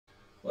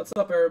What's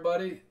up,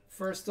 everybody?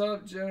 First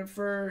up,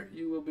 Jennifer,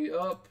 you will be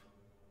up.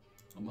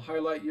 I'm gonna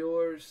highlight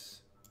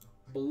yours.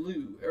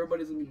 Blue.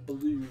 Everybody's gonna be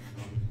blue.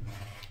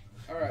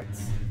 All right.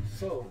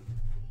 So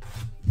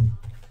I'm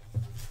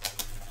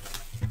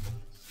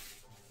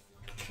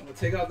gonna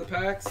take out the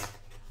packs.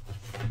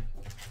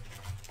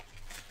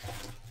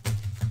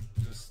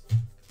 Just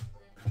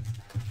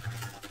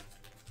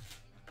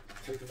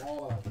take them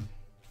all out.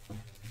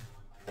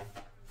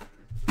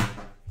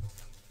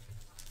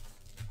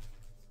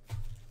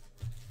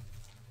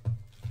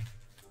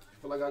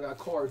 I feel like I got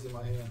cards in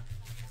my hand.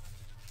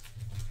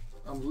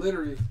 I'm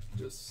literally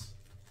just.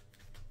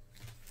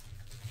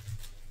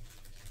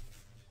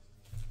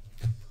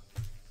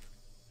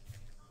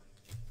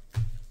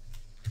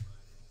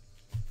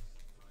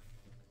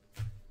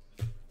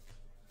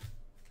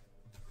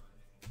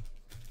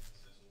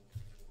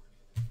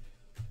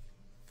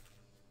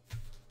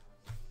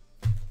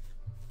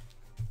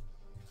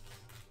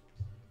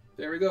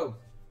 There we go.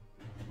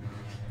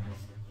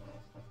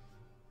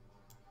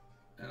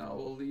 And I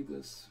will leave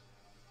this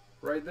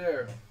right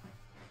there.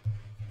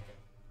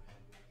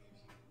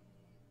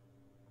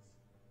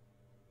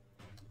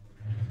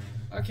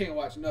 I can't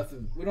watch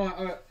nothing. We don't.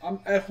 I'm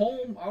at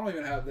home. I don't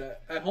even have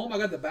that. At home, I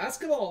got the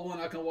basketball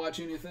one. I can watch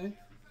anything.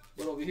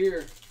 But over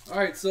here, all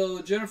right.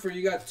 So Jennifer,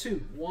 you got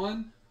two,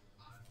 1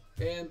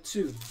 and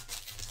 2.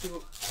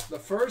 So the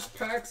first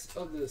packs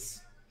of this.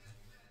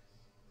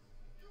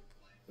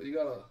 But you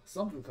got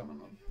something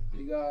coming up.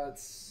 You got,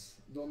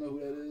 don't know who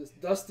that is.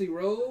 Dusty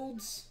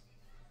Rhodes,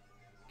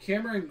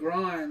 Cameron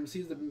Grimes.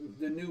 He's the new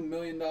 $1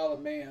 Million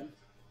Man.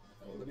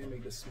 Oh, let me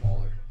make this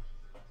smaller.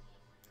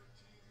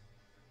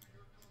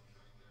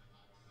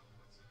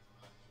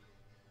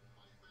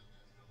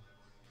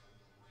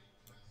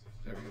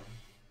 There we go.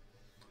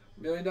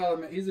 $1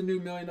 Million Man. He's the new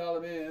 $1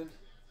 Million Man.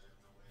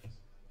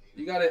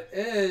 You got an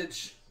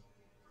Edge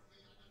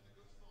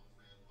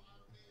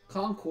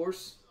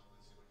Concourse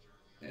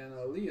and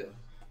Aaliyah.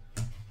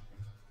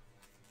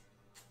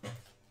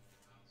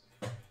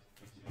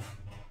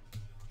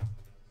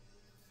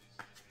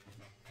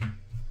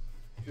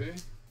 Okay.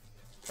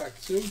 Pack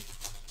 2.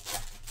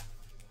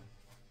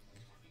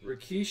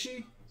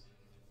 Rikishi.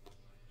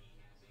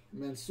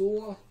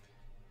 Mansoor.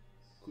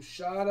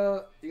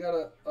 Kushada. You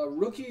got a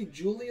rookie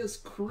Julius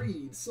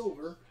Creed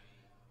silver.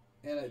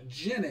 And a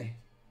Jenny.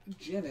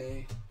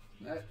 Jenny.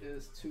 That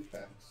is 2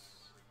 packs.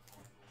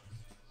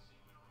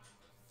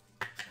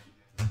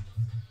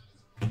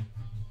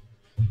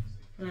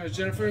 All right,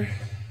 Jennifer.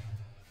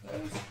 That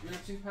is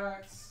your 2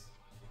 packs.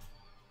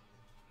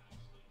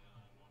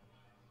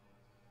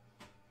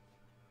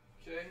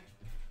 Okay.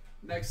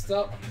 Next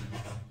up,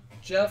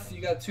 Jeff,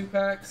 you got 2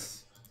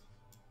 packs.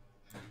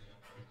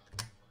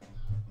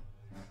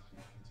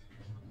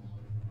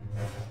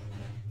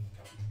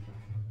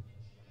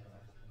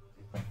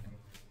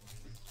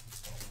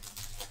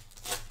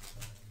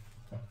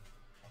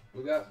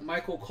 We got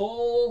Michael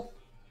Cole.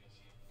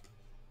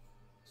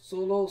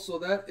 Solo, so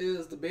that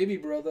is the baby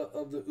brother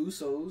of the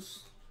Usos.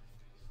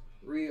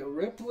 Rhea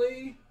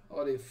Ripley.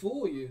 Oh, they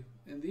fool you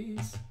in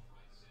these.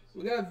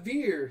 We got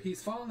Veer.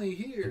 He's finally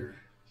here.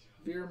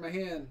 Veer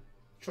Mahan.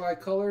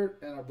 Tricolor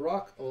and a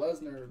Brock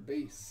Lesnar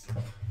base.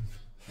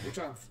 We're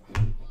trying.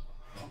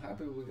 I'm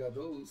happy we got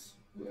those.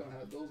 We haven't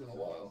had those in a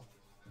while.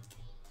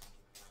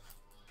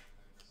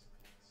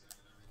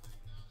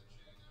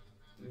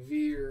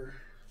 Veer.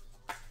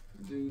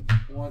 Dude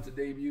wanted to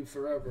debut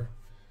forever.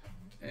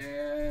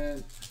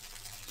 And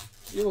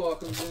you're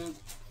welcome, Jim.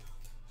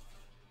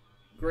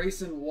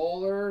 Grayson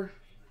Waller,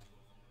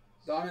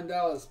 Diamond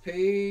Dallas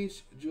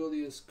Page,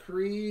 Julius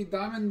Creed,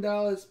 Diamond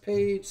Dallas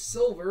Page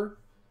Silver,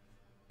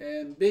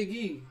 and Big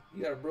E.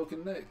 You got a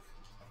broken neck.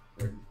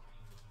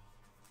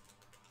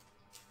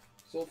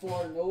 So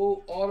far,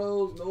 no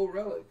autos, no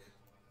relic.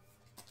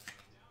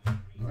 All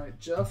right,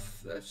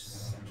 Jeff,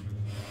 that's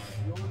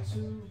your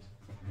 2.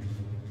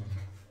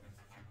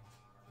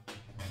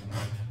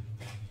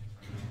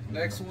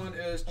 Next one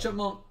is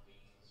Chipmunk.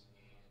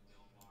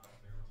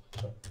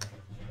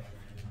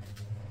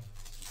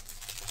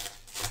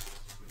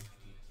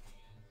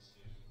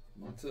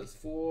 Montez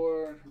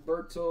Ford,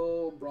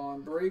 Berto,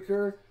 Braun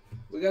Breaker.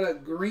 We got a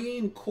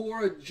green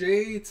Cora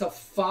J to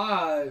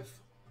 5.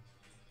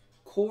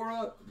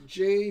 Cora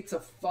J to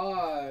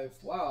 5.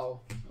 Wow.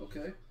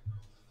 Okay.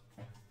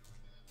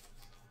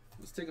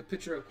 Let's take a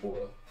picture of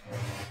Cora.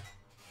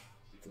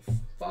 To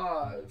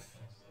 5.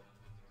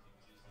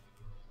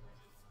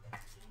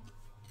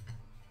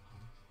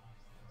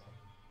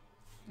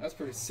 That's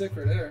pretty sick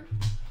right there.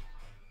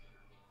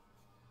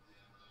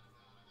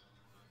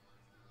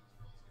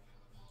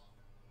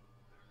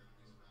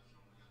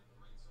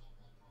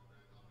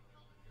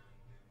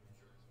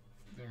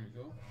 There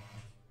we go.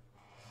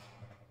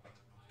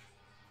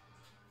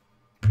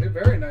 They're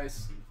very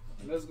nice.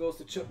 And this goes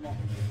to Chipmunk.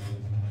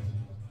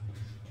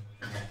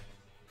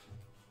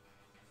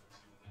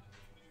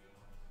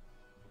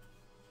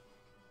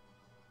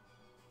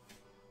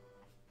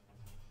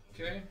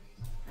 Okay.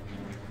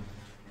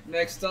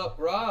 Next up,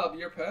 Rob,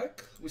 your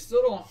pack.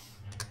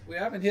 We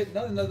haven't hit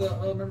none of the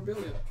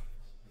memorabilia.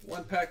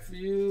 One pack for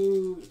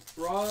you,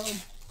 Rob.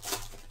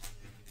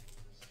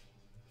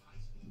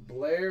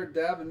 Blair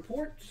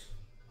Davenport.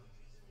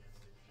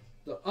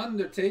 The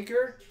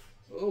Undertaker.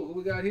 Oh, who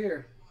we got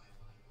here?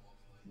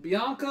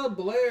 Bianca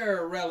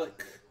Blair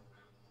Relic.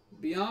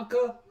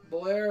 Bianca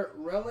Blair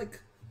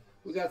Relic.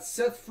 We got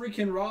Seth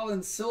freaking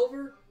Rollins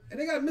Silver. And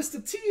they got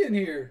Mr. T in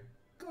here.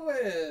 Go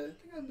ahead.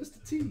 They got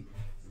Mr. T.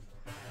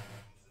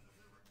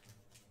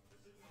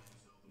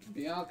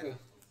 Bianca.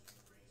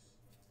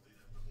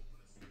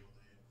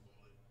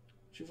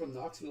 She from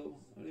Knoxville.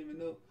 I don't even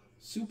know.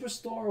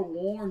 Superstar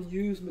worn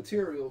used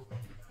material.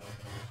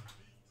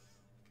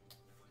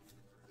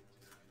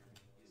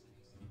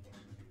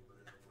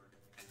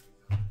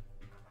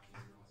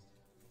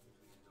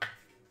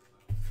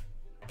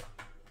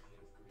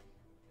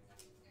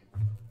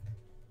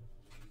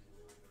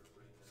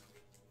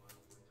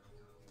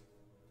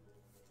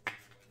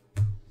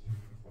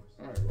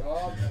 All right,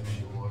 Rob.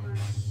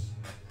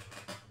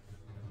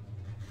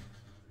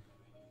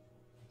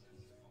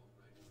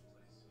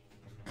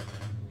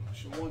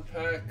 One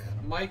pack.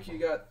 Mike, you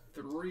got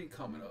 3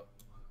 coming up.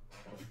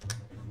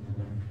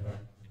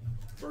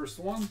 First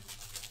one.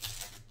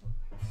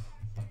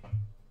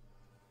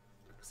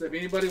 So if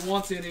anybody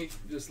wants any,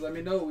 just let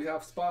me know. We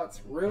have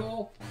spots.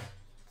 Riddle,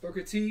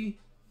 Booker T,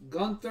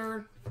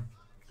 Gunther.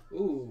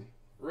 Ooh,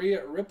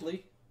 Rhea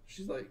Ripley.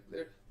 She's like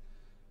there.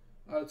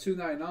 Out of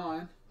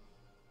 299.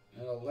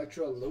 And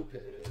Elektra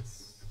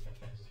Lopez.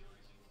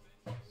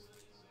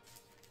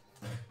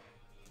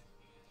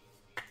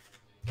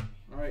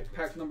 All right,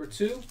 pack number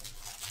 2.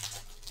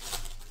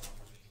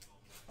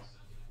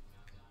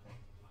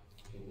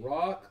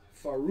 Rock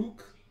Farouk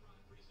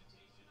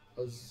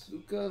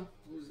Azuka.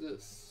 Who's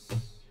this?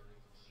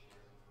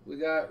 We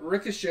got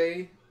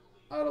Ricochet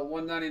out of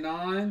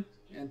 199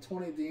 and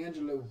Tony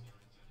D'Angelo.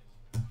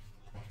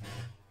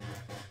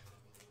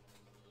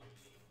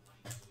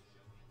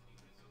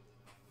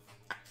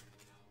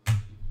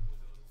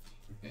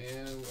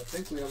 And I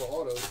think we have an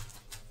auto.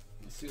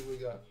 Let's see what we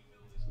got.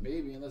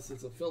 Maybe, unless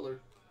it's a filler.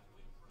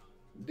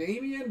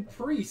 Damian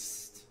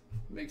Priest.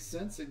 Makes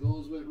sense. It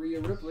goes with Rhea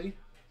Ripley.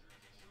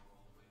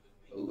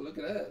 Oh, look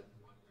at that.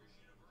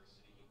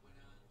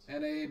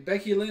 And a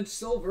Becky Lynch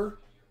Silver.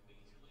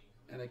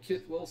 And a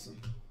Kit Wilson.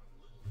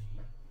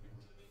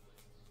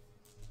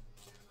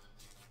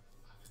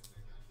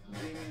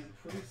 Damian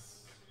Priest.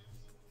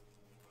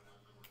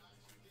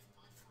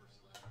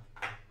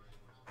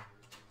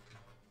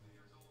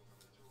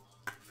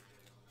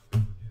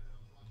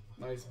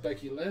 Nice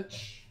Becky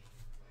Lynch.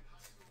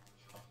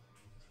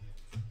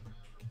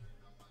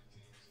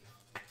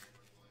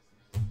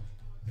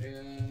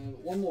 And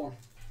one more.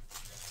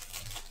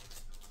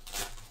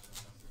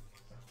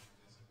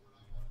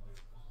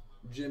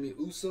 Jimmy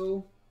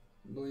Uso,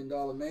 $1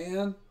 Million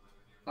Man.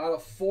 Out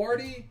of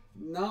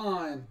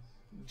 49,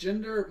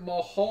 Jinder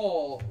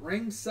Mahal,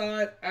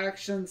 ringside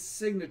action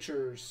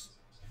signatures.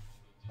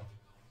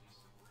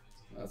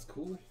 That's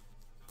cool.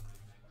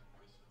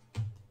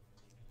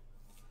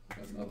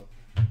 Got another.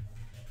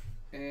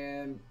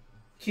 And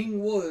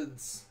King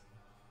Woods.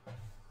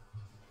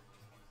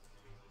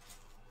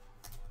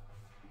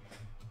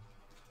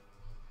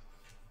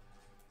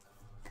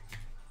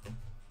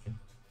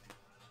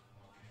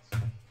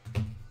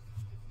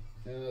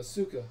 And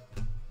Asuka.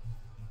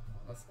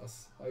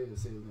 I need to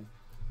say it again.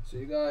 So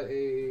you got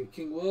a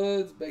King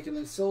Woods, Becky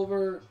Lynch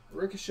Silver,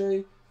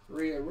 Ricochet,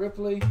 Rhea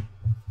Ripley,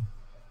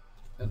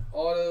 an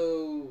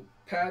auto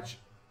patch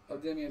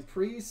of Damian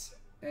Priest,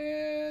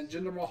 and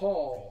Jinder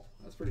Mahal.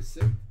 That's pretty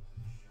sick.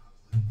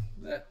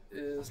 That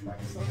is my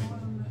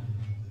son.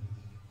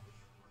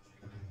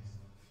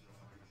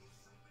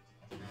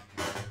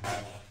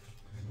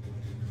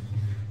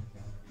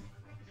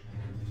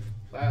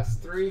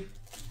 Last 3.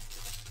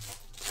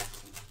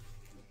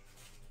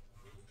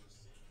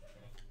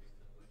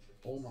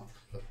 Oh my.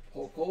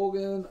 Hulk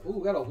Hogan.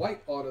 Ooh, got a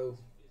white auto.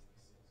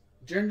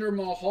 Jinder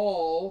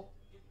Mahal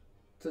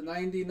to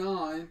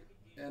 99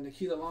 and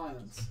Nikita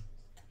Lyons.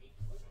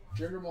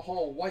 Jinder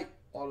Mahal white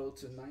auto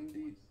to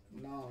 99.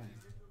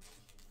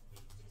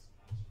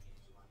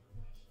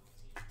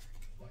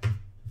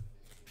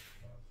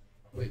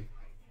 Wait.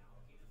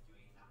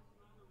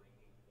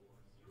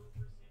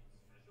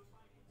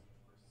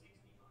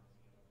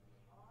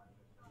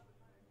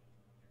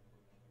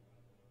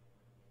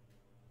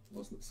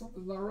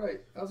 Something's not right.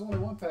 That was only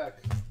 1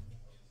 pack.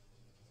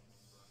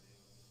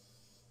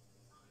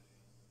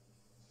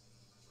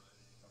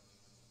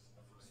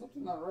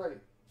 Something's not right.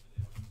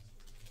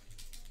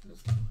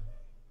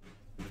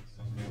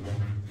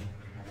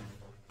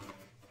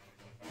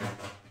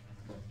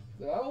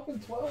 Did I open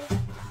 12?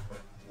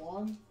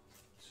 1,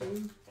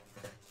 2,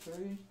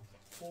 3,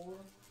 4,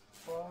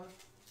 5,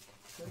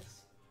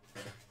 6,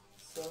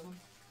 7,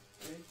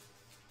 8,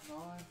 9,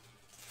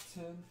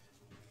 10.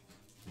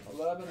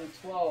 11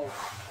 and 12.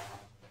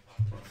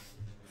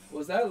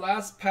 Was that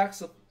last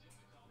packs of...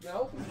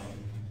 No?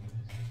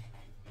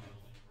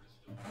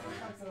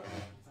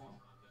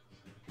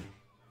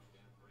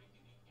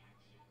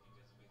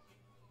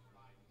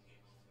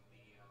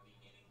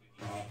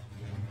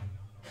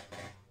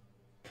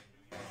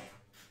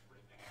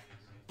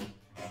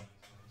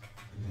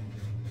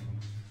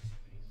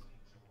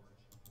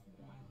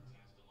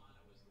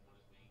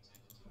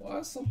 Why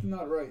is something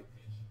not right?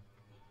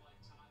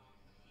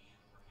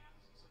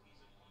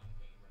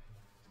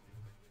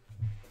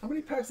 How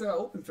many packs did I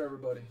open for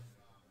everybody?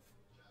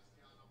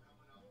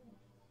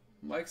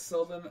 Mike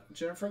Sullivan,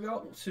 Jennifer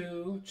got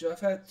 2, Jeff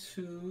had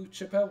 2,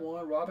 Chip had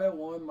 1, Rob had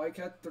 1, Mike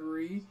had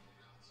 3,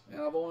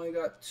 and I've only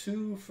got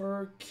 2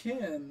 for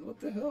Ken. What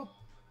the hell?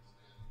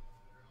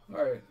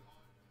 Alright.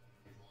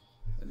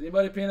 Is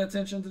anybody paying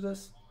attention to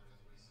this?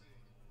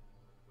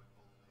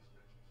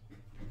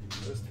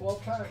 There's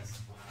 12 packs.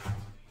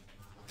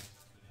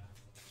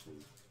 2,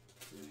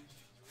 3,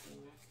 4,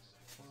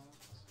 5,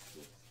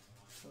 6,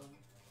 7,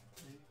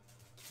 8,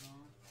 9,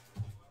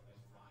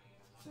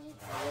 10,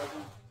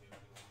 11.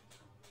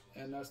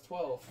 And that's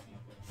 12.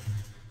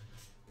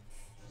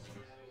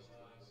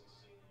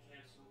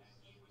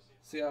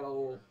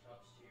 Seattle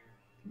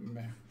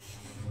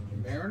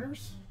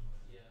Mariners?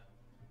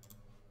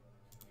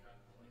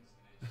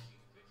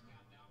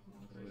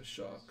 What a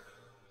shock.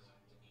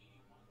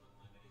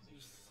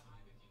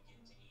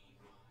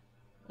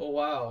 Oh,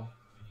 wow.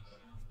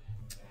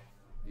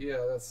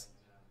 Yeah, that's...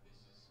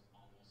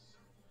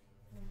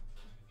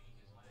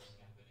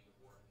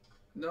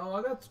 No,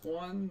 I got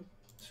 1,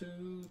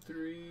 2,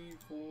 3,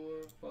 4,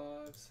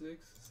 5,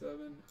 6,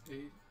 7,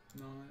 8,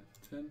 9,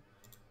 10.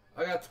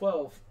 I got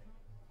 12.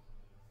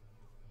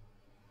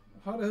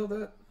 How the hell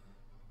that?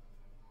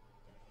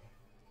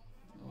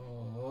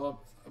 Oh,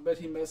 I bet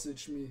he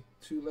messaged me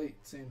too late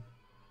saying.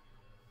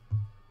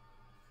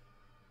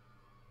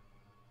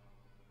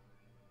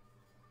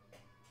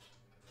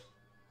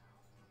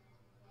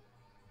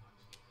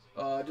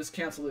 Just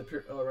cancel it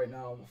right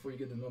now before you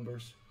get the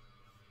numbers.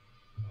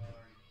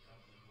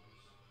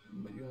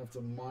 But you have to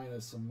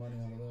minus some money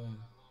out of that.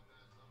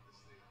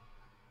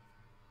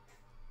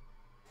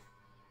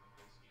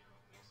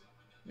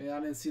 Man, I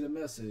didn't see the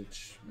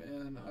message.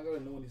 Man, I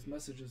gotta know when these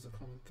messages are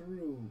coming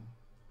through.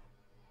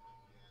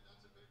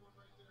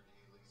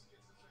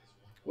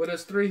 Well,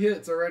 there's 3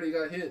 hits already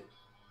got hit.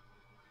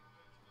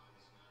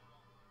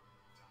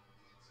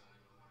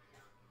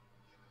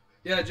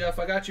 Yeah, Jeff,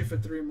 I got you for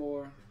 3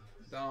 more.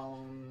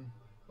 Down.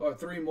 Or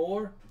 3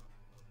 more?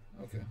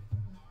 Okay.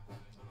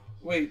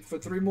 Wait, for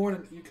 3 more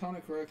than you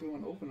counted correctly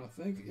when open, I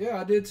think. Yeah,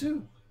 I did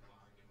too.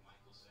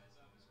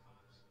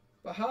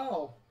 But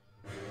how?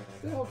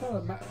 The hell kind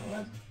of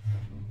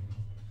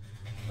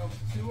no,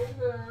 2 over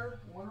there,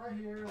 1 right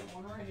here,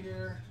 1 right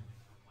here.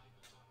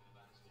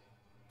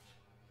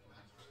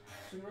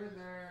 2 right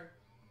there.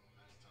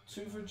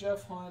 2 for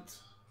Jeff Hunt.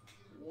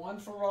 1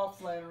 for Rob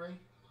Flannery.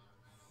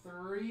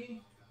 3.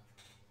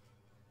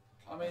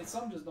 I mean,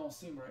 some just don't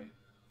seem right.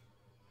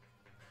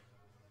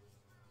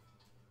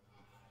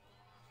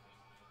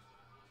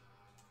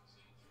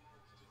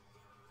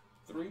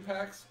 Three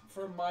packs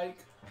for Mike.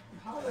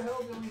 How the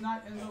hell did we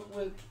not end up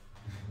with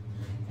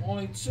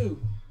only 2?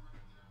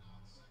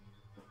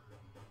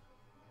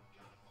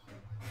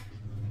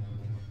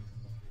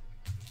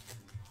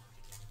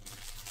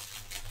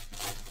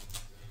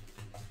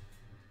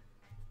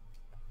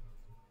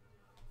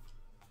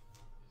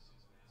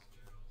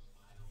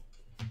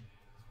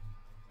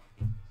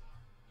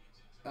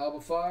 Alba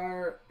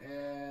Fire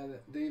and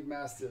Dave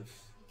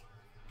Mastiff.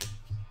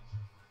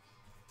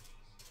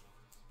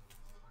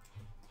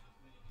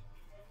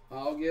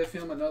 I'll give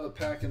him another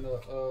pack in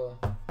the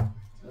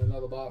in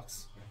another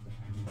box.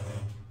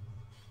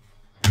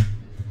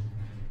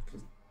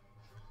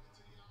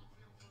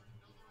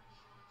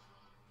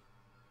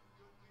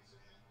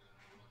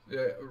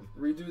 Yeah,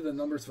 redo the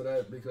numbers for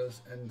that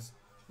because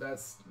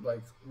that's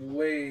like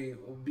way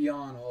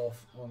beyond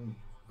off on.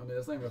 I mean,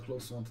 that's not even a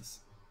close one.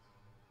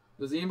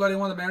 Does anybody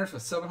want the banners for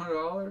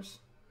 $700?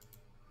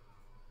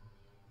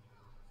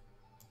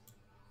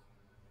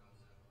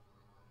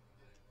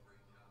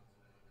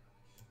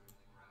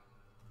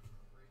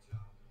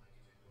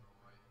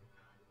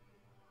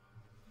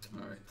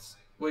 All right.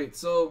 Wait.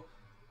 So,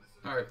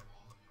 all right.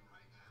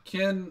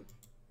 Can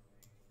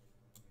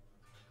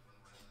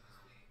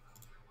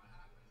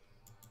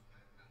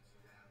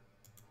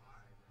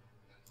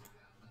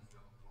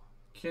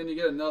you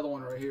get another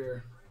one right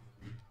here?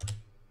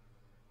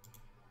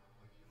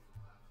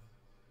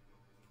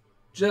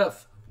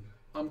 Jeff,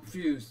 I'm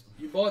confused.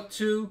 You bought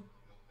 2,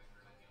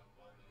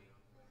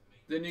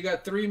 then you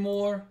got 3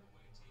 more,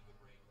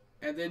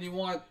 and then you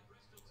want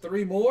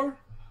 3 more?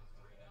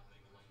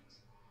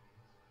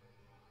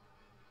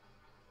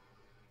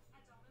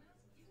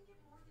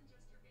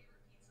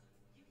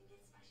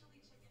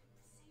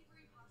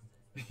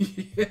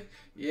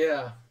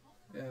 Yeah.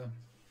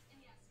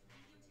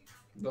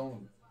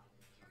 Don't.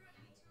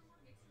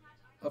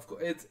 Of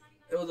course, it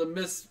was a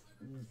miss.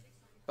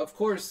 Of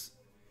course,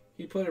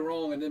 he put it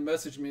wrong and then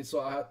messaged me, so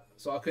I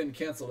couldn't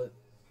cancel it.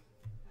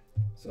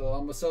 So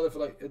I'm gonna sell it for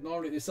like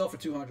normally they sell for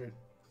 200.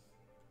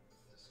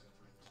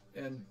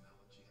 And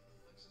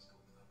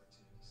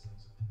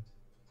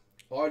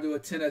or do a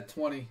 10 at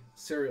 20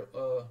 serial.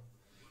 All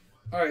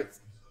right,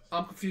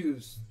 I'm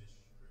confused.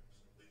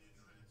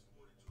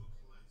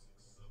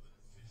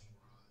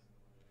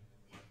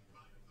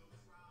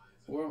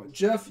 Well,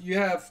 Jeff, you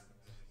have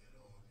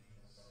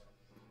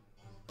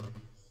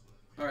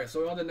All right,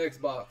 so we're on the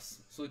next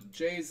box. So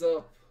Jay's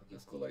up.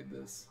 Let's go like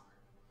this.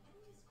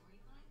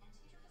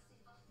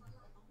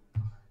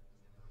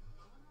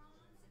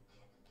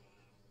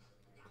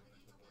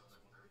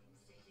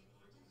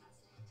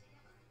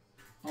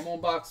 I'm on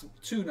box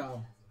 2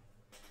 now.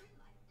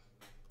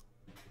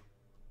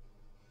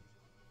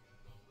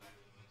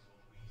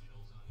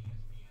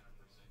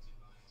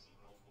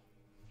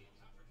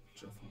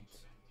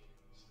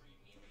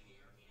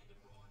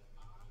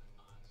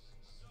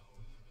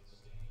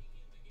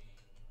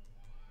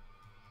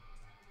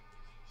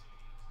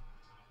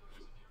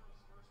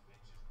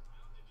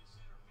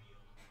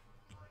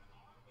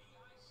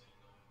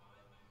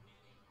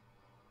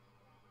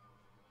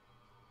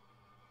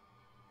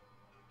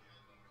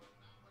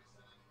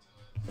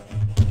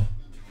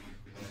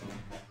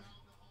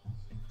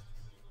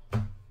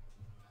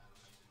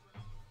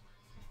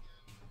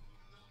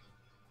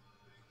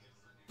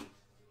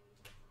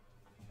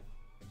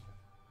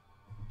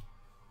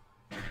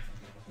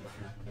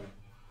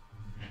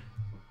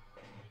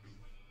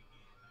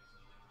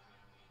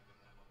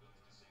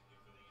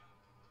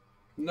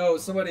 No,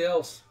 it's somebody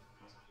else.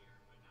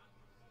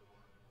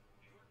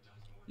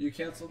 You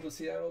canceled the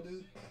Seattle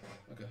dude?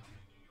 Okay.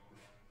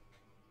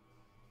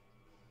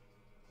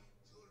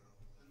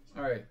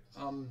 Alright.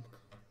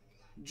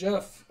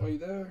 Jeff, are you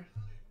there?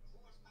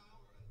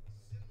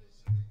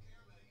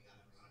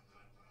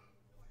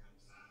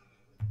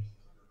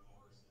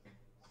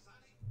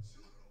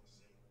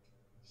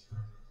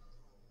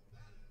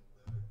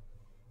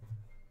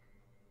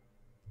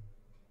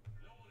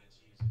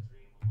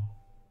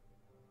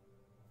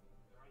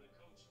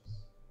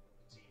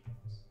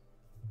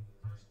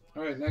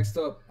 Alright, next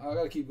up. I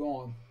gotta keep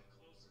going.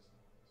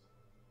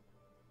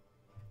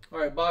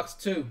 Alright, box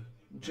 2.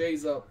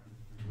 Jay's up.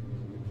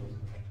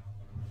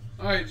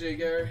 Alright, Jay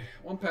Gary.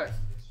 1 pack.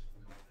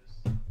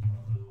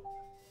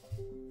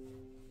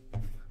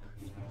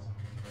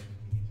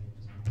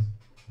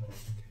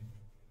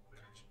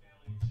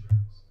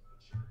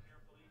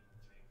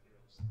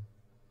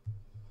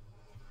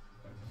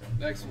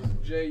 Next one.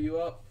 Jay, you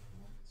up?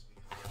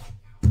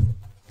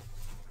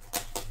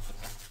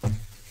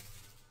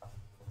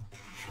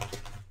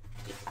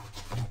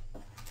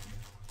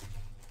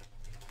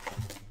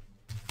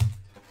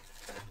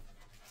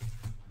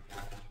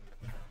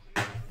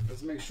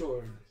 Let's make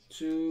sure.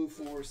 2,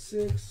 4,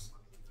 6.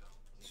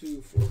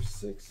 2, 4,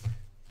 6.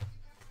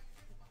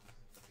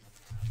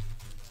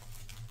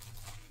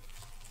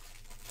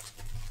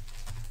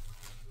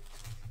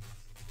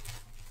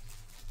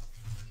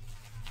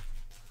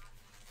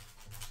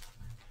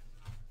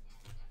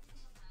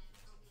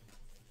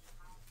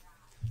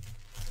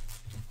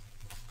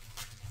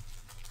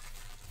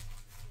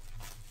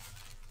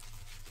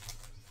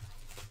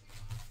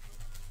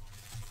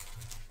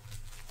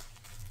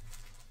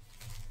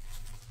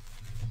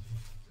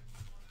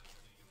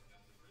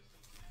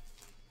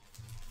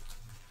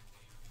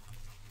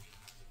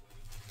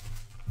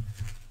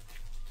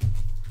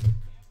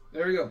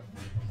 There we go.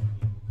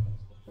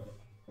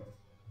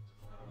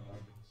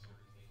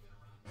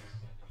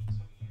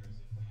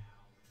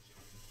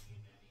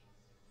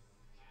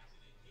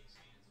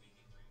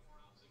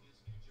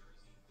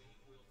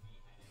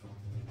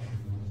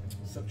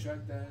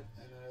 Subtract that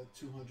and add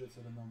 200 to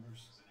the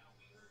numbers.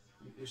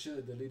 It should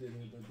have deleted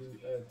it, but do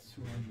add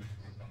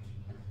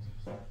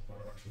 200.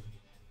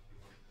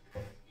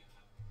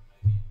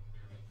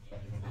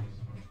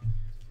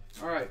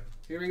 All right,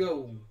 here we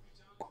go.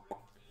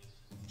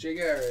 Jay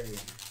Gary,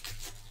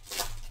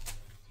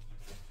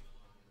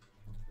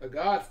 The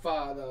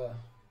Godfather,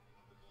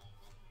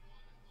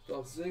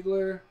 Dolph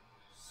Ziggler,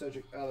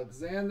 Cedric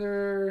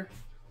Alexander,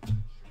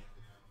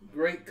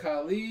 Great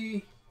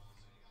Khali,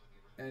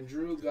 and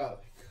Drew Gulak.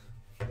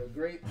 The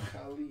Great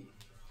Khali.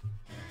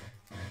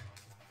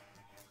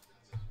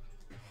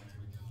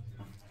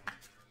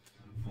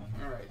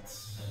 All right.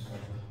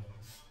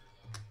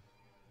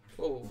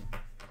 Oh.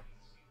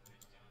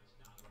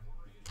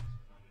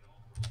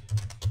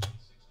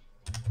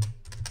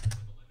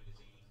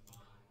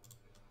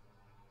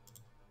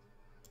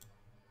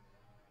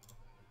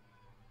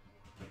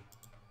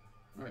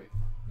 All right.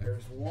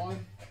 There's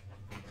one.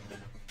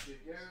 Jay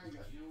Gary,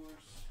 got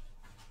yours.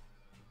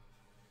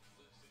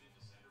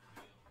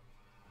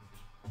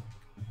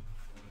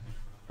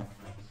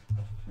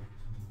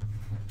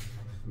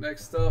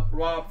 Next up,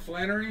 Rob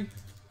Flannery.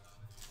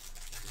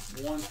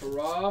 One for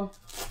Rob.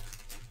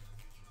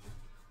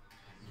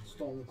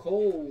 Stone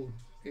Cold,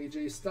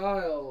 AJ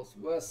Styles,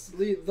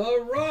 Wesley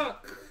The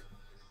Rock,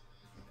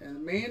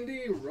 and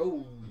Mandy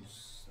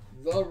Rose.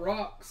 The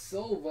Rock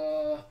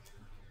Silva.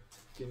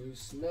 Can you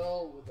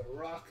smell what The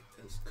Rock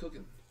is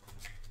cooking?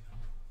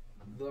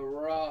 The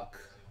Rock.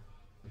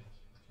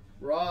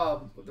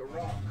 Rob with The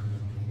Rock.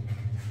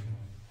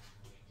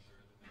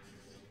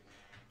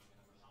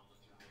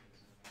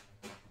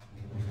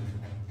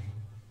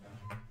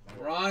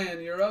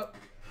 Ryan, you're up.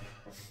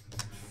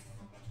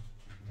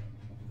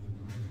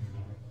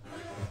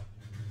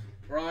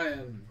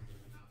 Ryan.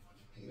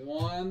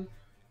 1,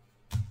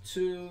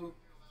 2.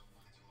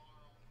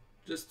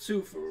 Just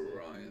 2 for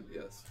Ryan.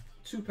 Yes.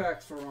 2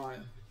 packs for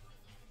Ryan.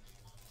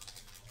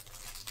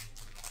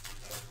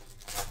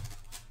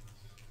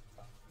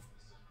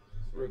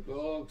 Rick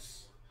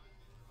Boggs,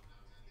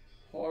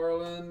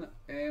 Harlan,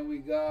 and we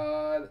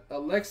got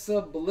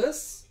Alexa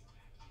Bliss.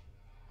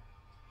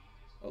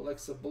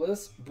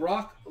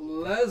 Brock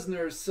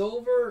Lesnar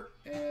silver,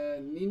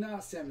 and Nina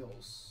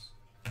Samuels.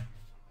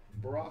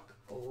 Brock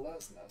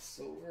Lesnar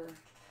silver.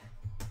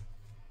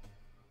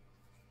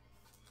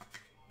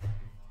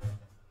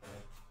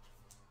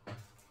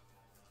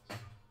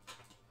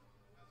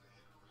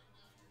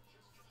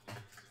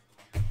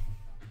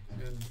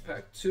 And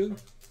pack 2.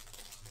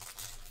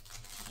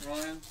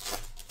 Ryan.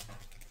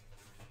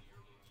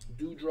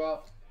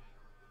 Dewdrop.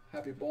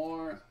 Happy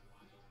Barn.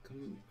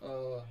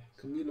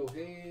 Camilo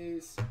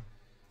Hayes.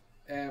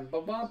 And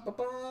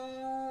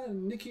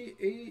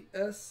Nikki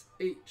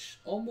ASH.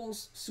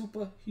 Almost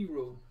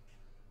Superhero.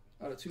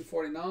 Out of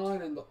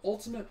 249. And the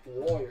Ultimate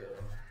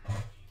Warrior.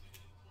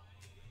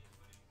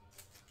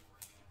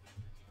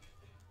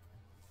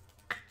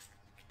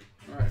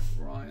 Alright,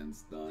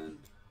 Ryan's done.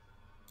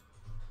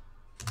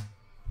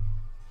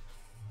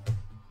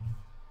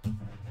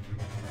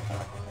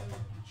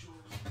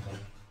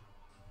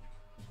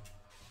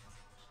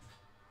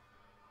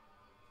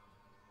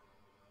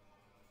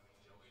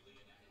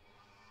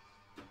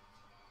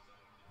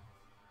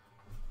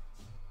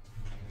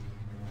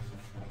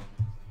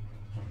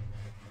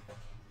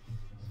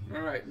 All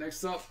right,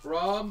 next up,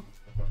 Rob.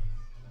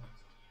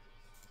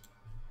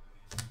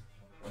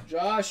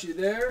 Josh, you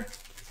there?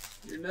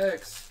 You're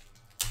next.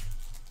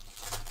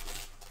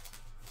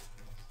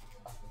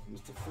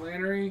 Mr.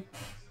 Flannery.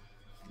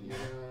 Yeah,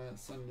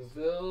 Son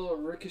DeVille,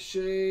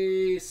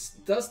 Ricochet,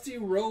 Dusty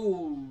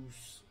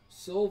Rose,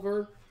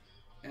 Silver,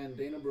 and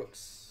Dana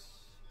Brooks.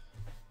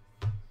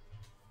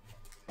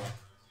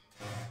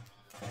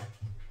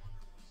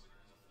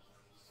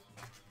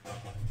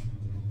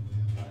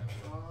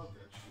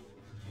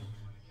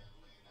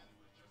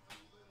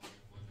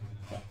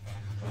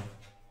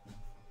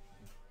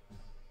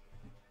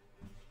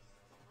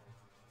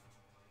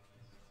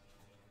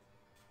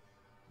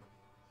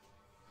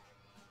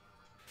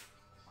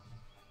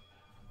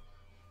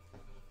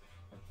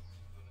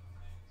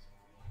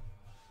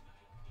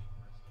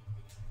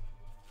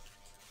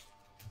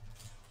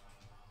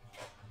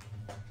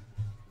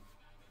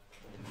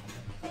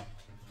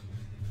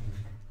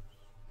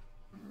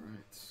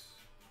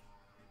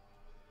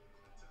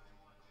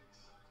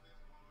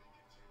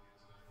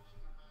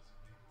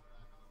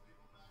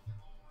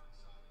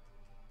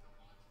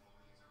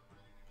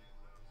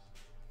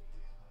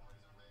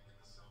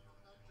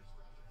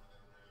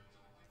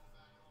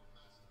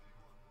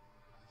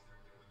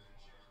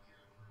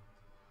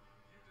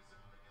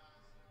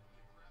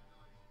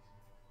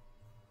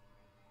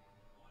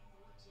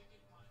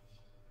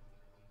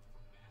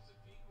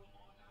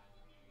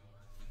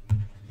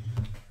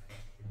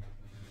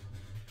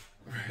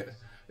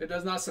 It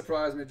does not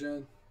surprise me,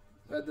 Jen.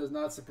 That does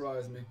not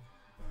surprise me.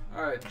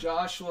 All right,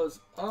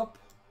 Joshua's up.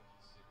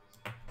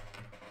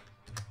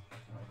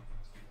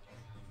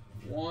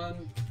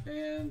 1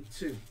 and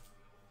 2.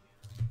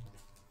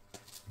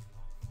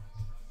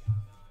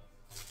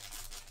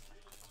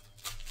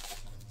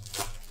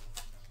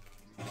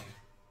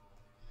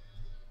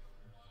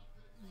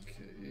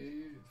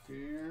 Okay,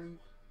 Fear.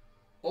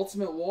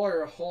 Ultimate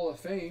Warrior Hall of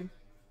Fame.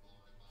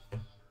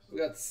 We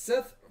got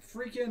Seth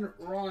freaking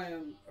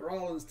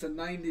Rollins to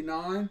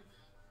 99.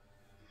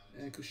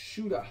 And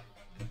Kushida.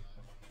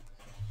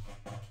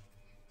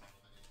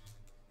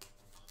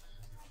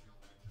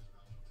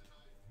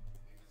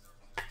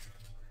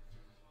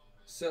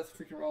 Seth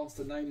freaking Rollins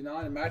to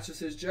 99. It matches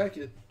his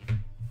jacket.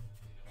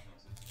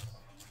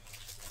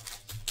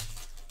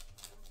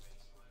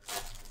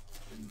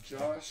 And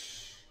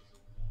Josh.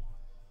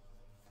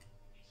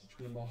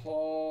 Jinder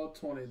Mahal.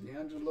 Tony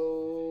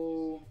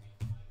D'Angelo.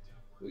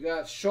 We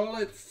got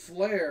Charlotte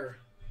Flair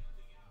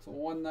to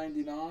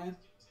 199.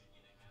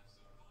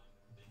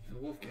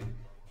 And Wolfgang.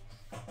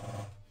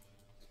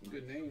 Some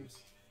good names.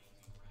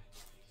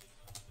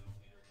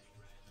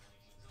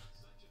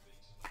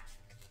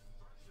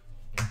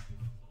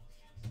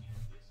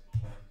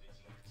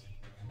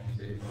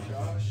 Okay,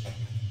 Josh.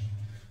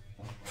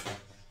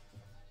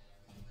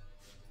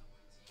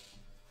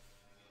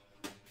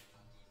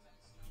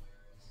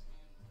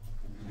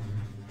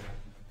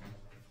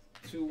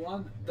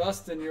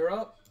 Dustin, you're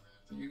up.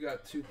 You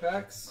got 2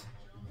 packs.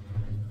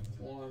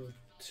 1,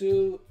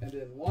 2, and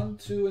then 1,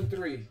 2, and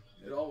 3.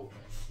 It all.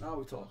 Now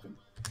we're talking.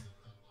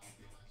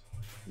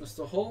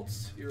 Mr.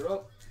 Holtz, you're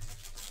up.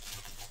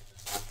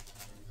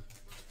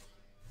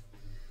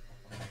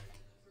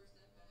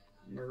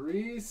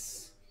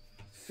 Maurice,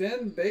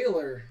 Finn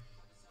Balor.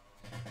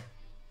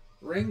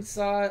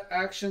 Ringside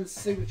Action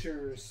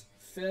Signatures.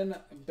 Finn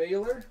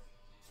Balor.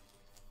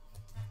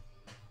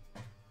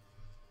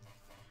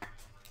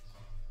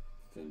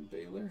 Finn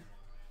Balor.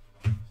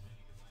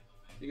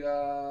 You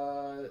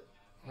got,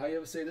 how you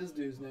ever say this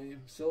dude's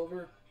name?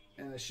 Silver.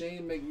 And a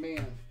Shane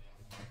McMahon.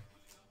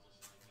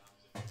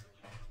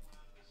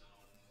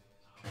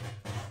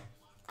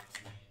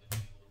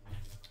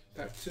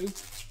 Pack 2.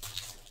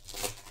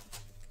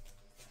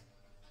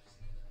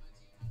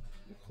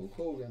 Hulk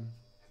Hogan.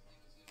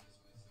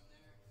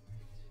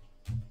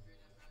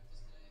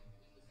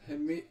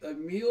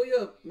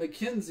 Amelia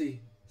McKenzie,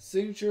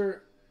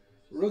 signature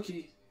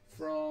rookie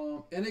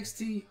from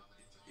NXT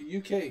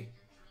UK. And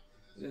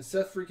then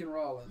Seth freaking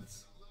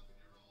Rollins.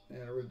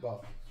 And a Rick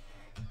Bobby.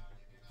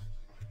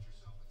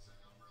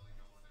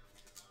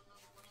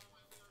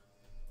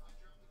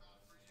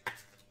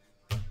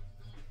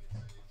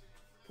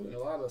 Putting a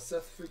lot of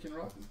Seth freaking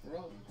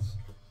Rollins.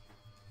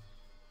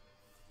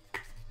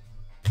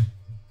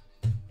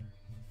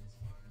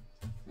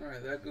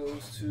 Alright, that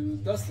goes to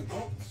Dustin.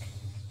 Oh.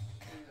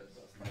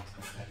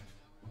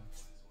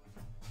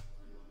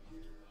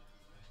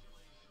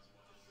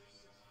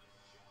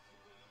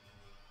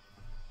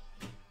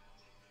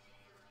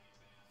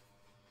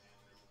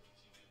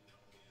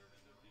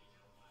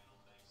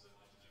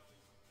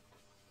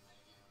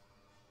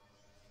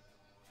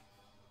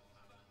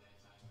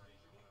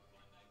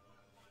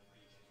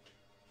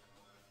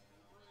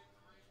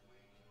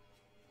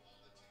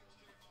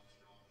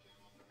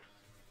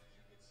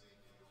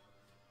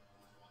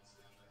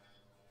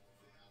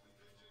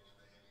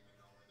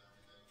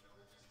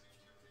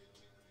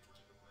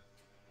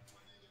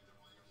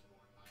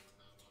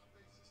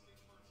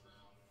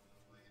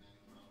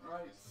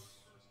 Right.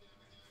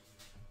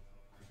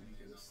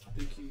 Get a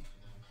sticky.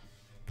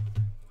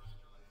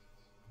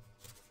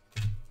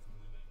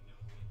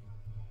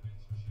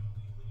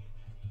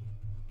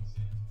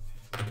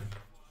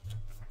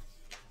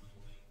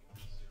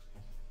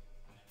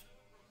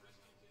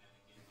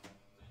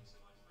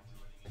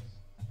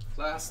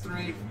 Last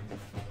 3.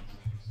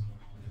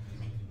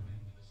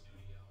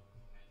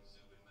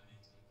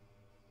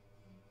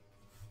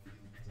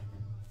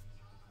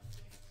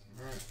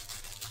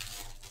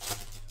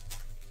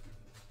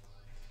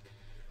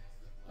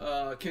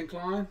 Ken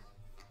Klein,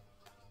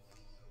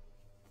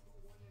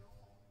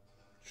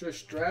 Trish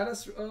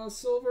Stratus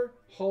silver,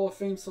 Hall of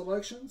Fame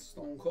selection,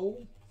 Stone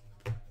Cold.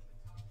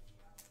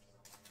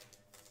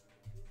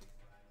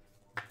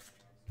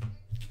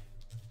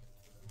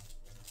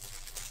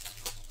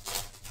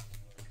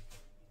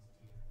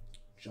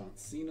 John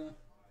Cena,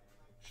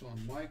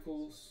 Shawn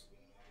Michaels,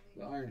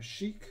 the Iron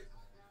Sheik,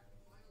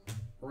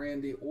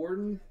 Randy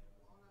Orton,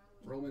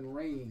 Roman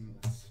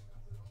Reigns.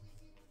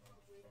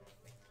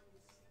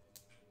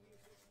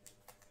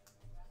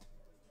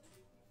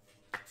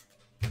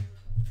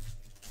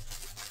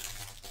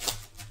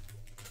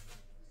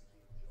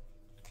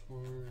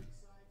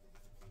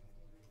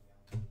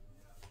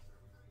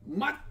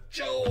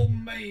 Macho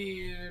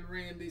Man,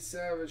 Randy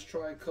Savage,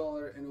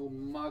 Tricolor, and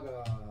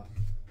Umaga.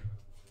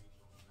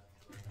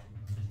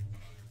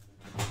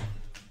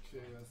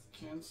 Okay, that's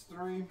Ken's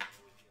 3.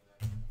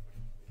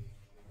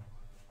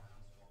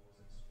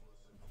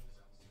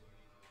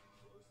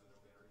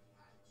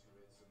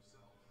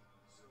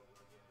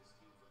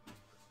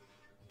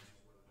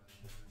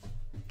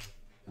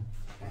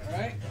 All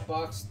right,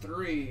 box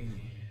 3.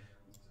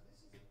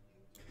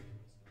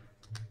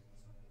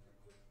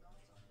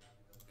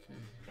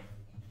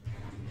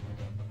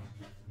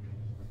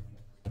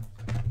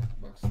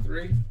 Box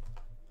 3.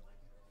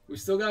 We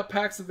still got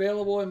packs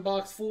available in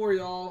box 4,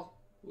 y'all.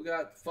 We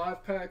got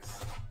 5 packs.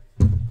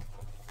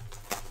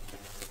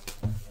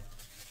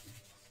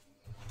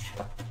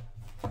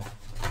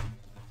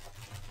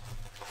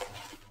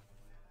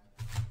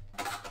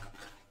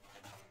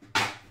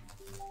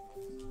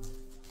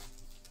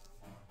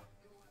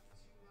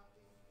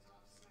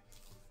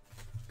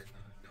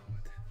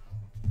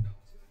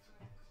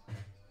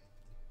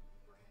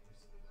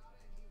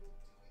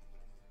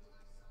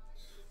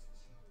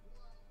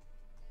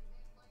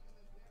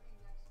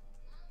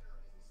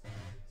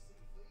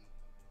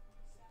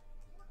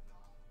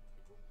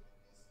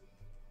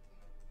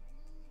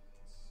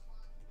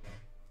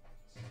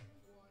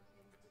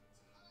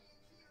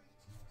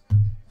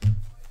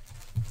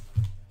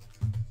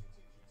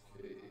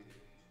 Okay.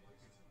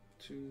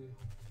 2,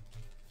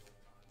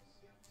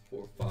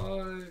 4,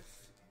 5,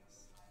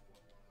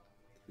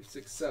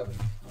 6, 7.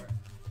 All right.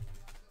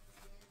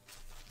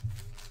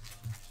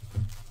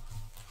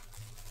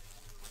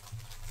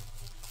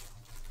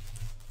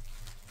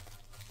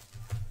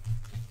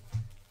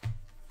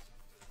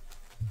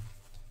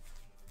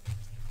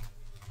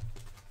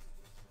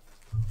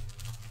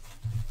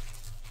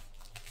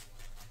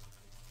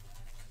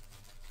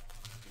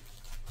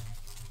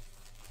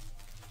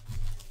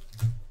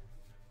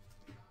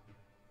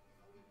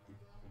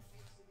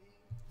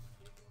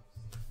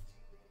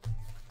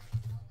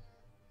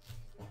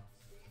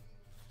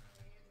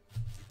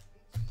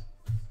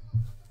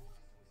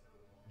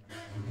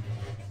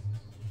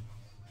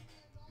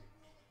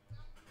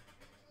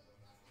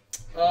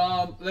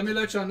 Let me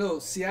let y'all know,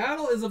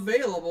 Seattle is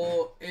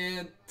available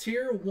in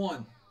Tier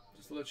 1.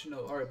 Just to let you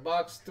know. All right,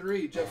 box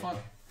 3, Jeff Hunt,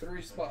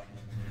 3 spot.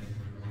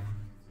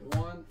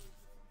 1,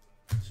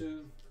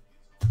 2,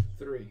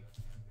 3.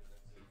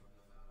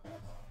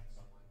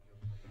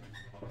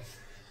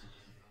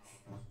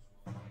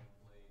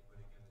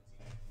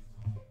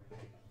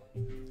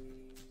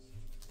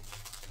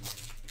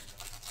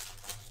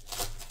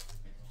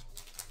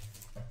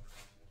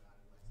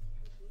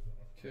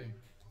 Okay.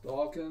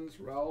 Dawkins,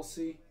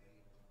 Rousey,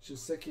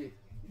 Shiseki,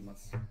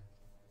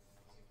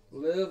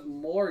 Liv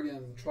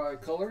Morgan,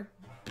 tricolor.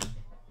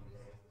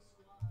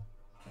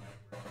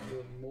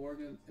 Liv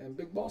Morgan and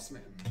Big Boss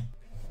Man.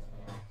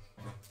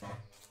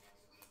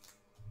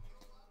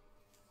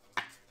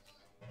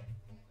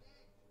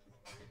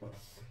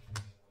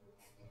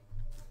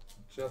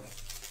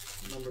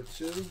 Jeff, number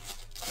 2.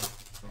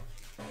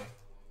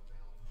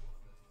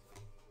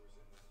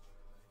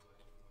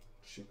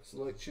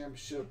 Select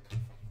Championship,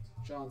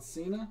 John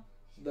Cena,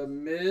 The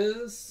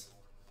Miz,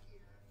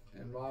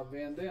 and Rob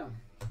Van Dam.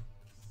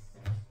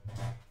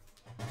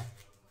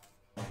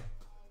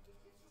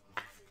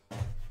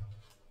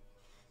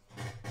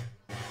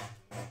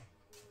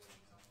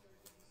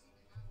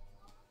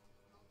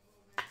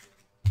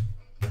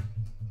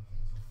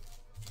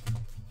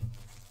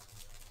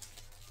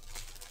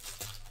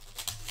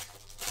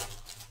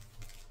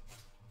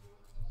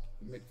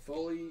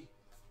 McFoley,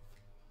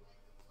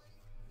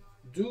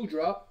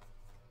 Dewdrop,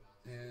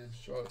 and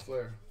Charlotte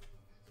Flair.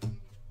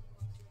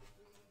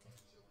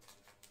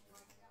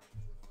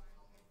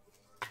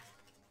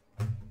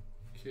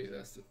 Okay,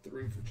 that's the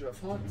 3 for Jeff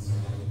Hunt.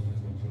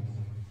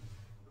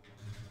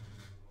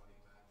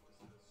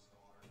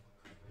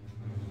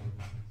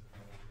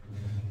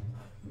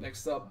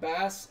 Next up,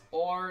 Bass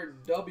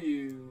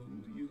RW.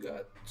 You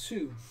got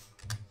 2.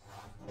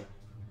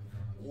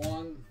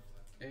 1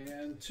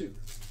 and 2.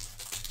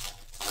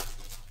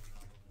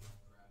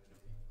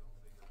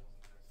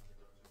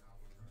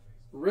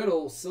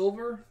 Riddle,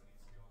 silver.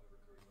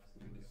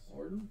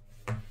 Orton.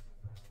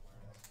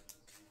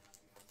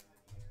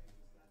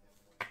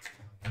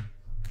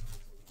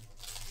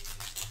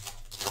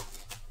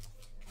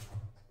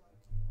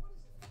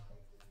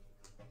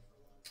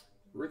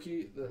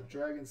 Ricky, the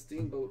Dragon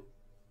Steamboat.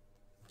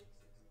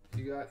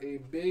 You got a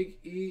Big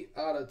E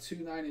out of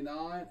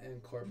 299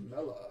 and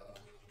Carmella.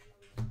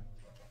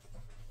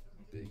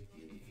 Big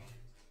E.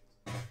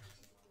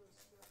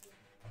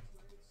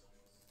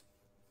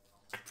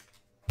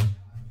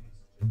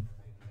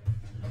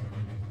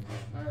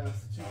 Alright,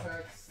 that's the 2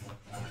 packs.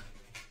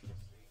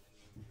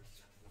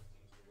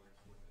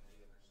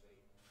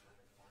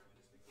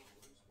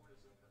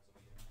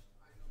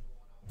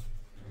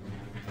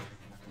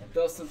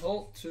 Dustin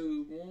Holt,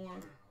 2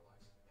 more.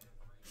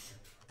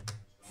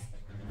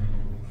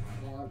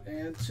 1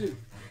 and 2.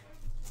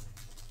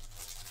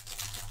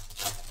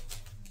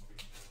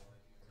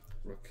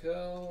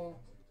 Raquel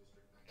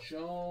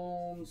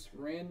Jones,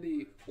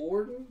 Randy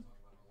Orton,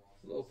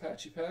 little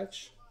patchy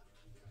patch.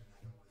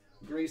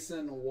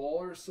 Grayson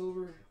Waller,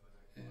 silver,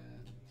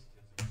 and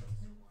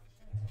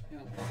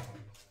him.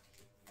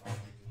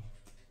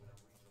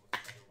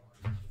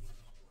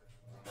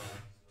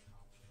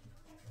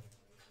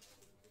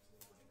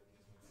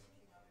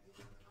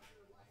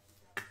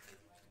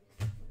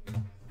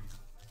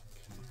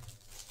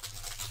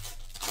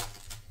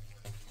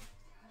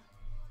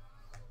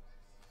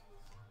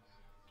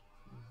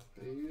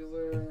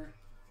 Baylor.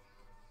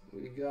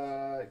 We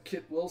got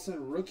Kit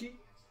Wilson, rookie,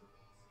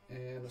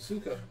 and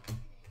Asuka.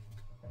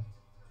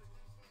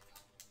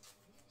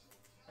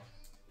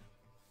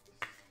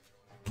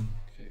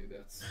 Okay,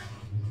 that's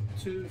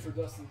 2 for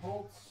Dustin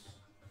Holtz.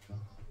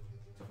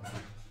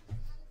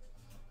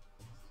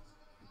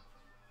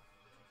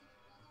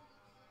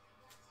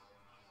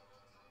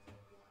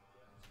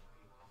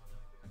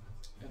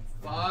 And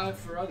 5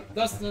 for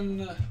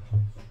Dustin,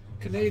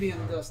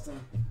 Canadian Dustin.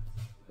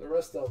 The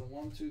rest of them,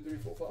 1, 2, 3,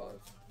 4, 5.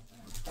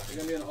 There's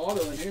gonna be an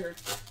auto in here.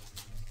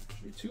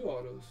 Should be 2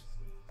 autos.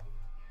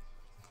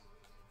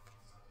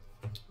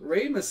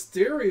 Rey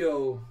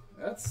Mysterio,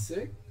 that's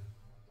sick.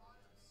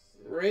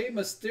 Rey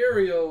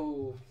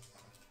Mysterio,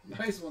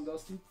 nice one,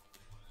 Dustin.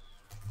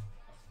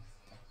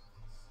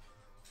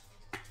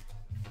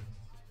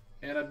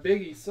 And a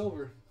Biggie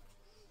silver.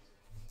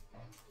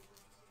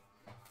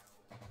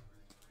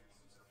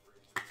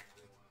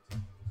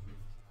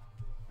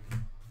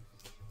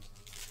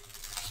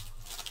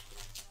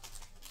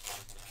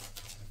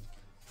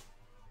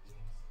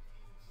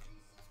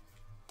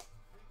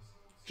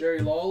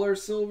 Jerry Lawler,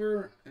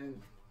 silver,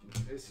 and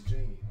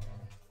ACJ.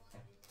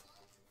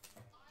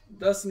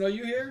 Dustin, are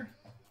you here?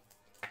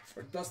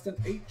 Or Dustin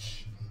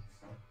H?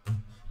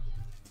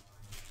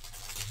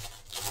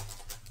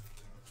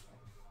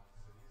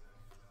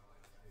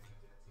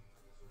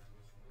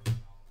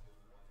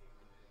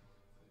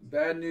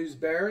 Bad News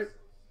Barrett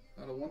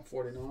out of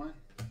 149.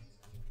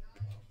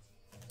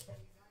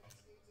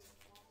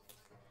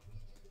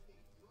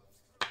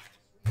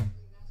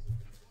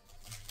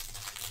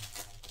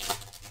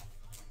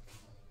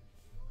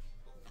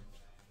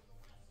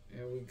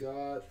 And we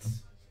got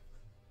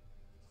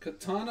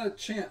Katana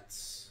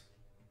Chance.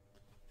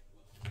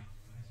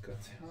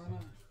 Katana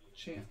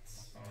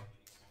Chance.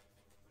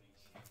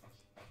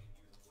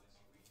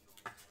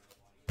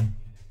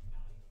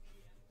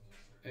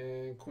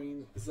 And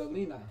Queen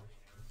Zelina.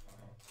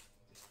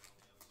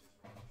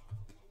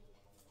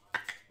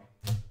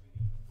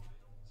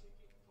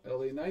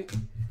 LA Knight.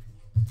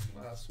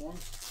 Last one.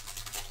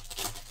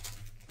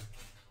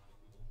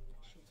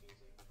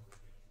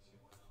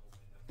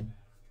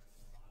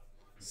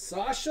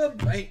 Sasha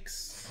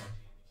Banks.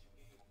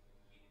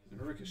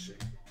 And Ricochet.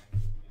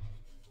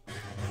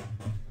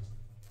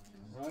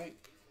 All right.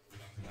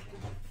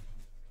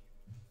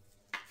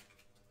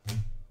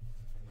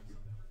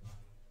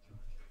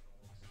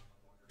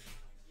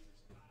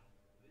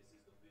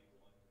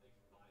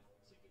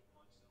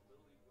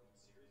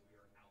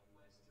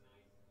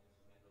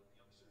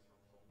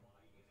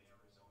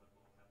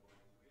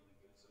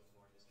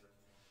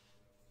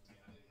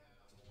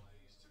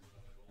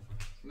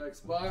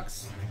 Next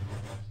box.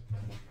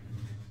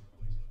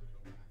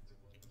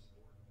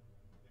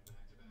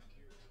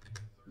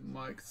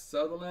 Mike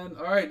Sutherland.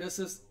 All right,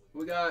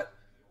 we got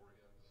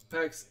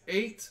packs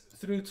 8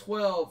 through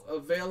 12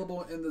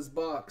 available in this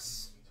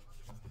box.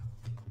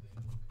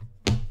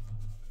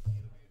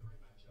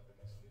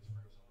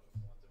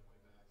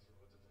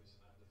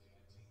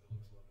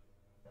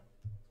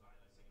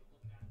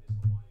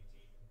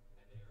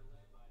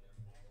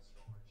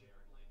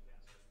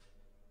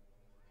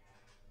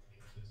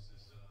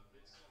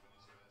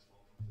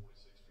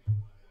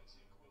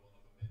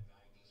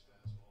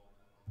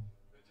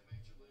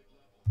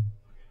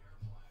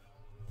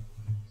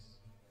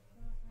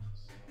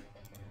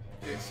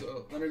 Okay,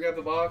 so let me grab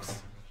the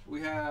box.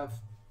 We have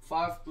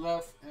 5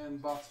 left in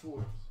box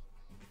 4.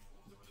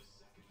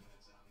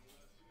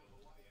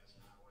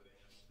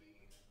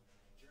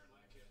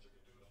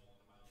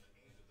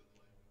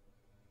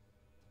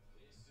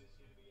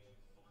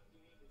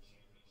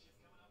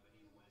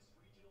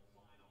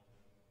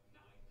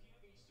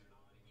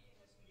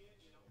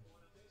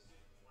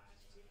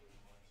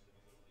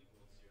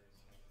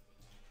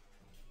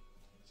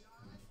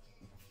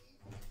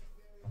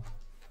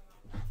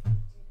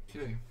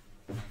 Okay.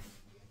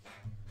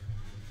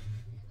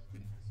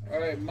 All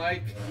right,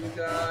 Mike, you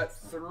got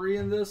 3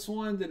 in this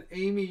one. Then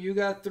Amy, you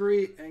got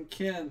 3, and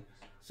Ken.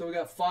 So we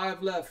got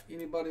 5 left.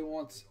 Anybody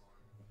wants?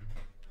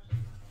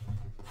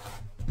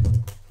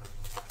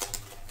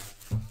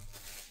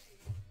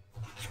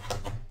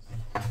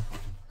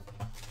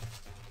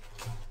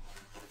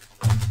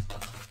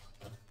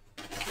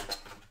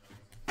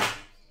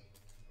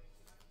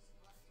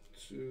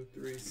 Two,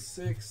 3,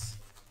 6,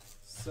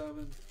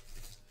 7,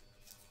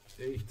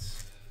 8,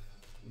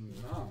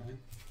 9,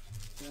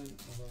 10, 11,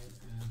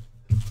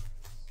 and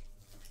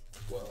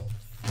 12.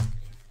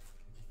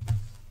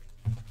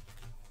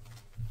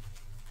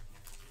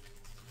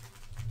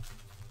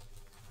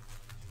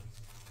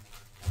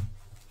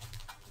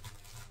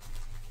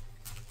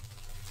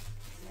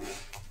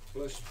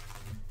 Push.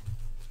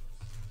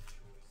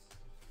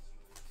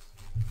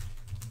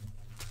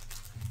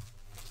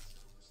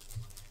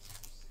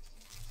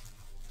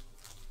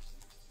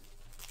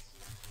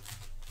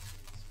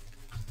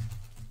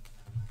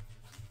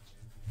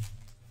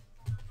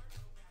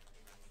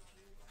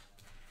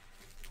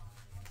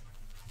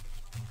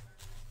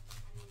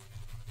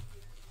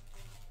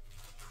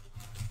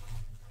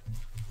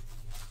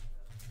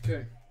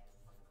 Okay.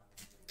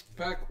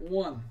 Pack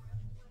 1.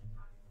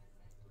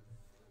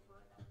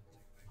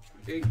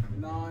 8,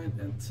 9,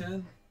 and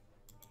 10.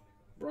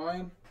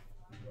 Brian.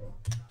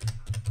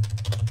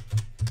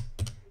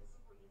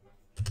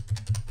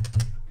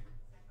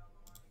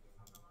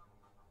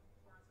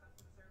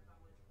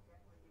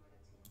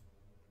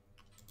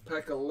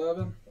 Pack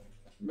 11.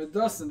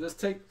 Dustin, just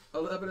take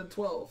 11 and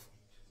 12.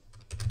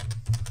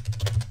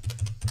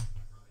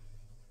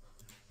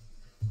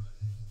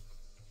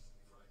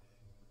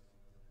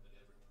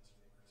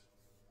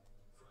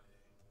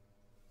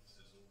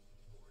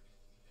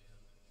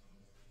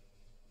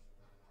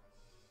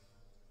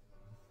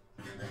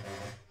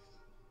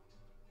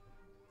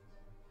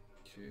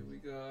 Okay, we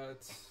got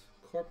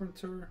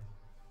Carpenter,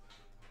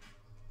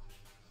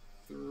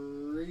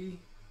 3,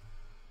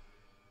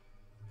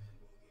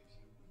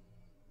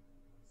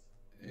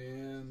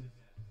 and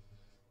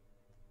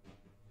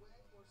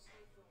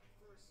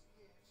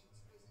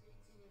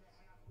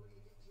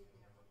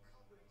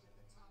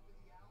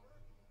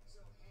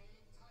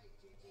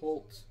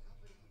Holt,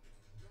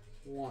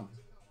 1,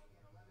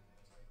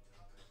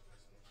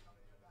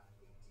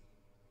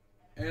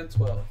 and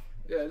 12.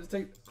 Yeah,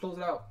 just close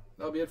it out.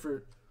 That'll be it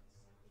for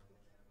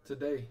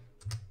today.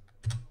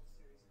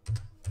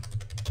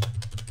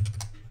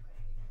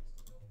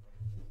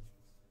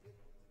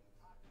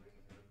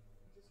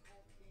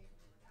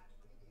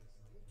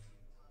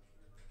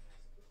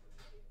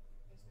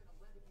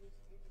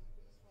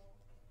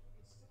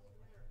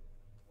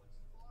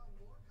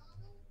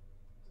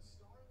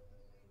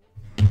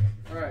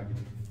 All right,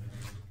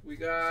 we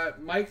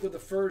got Mike with the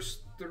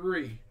first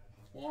 3.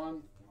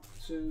 1,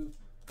 2,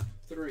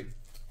 3.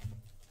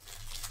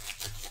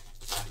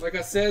 Like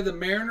I said, the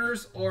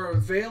Mariners are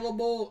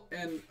available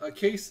in a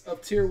case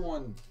of Tier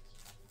 1.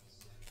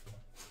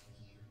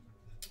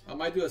 I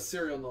might do a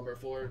serial number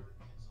for it.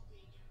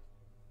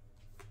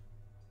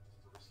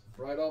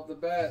 Right off the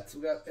bat,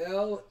 we got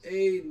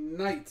L.A.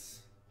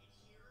 Knights.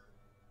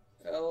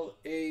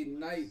 L.A.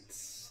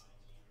 Knights.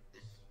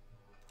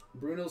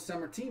 Bruno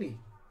Sammartini.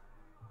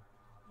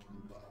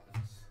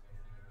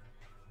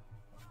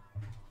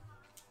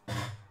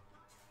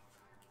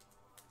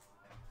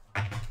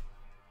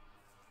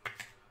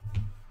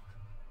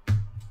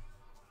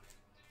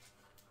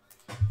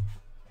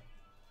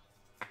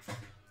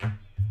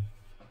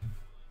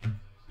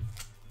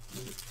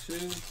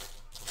 2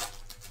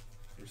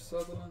 for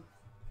Sutherland.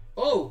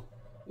 Oh,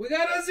 we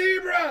got a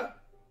zebra.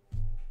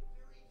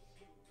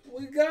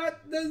 We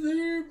got the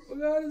zebra. We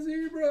got a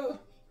zebra.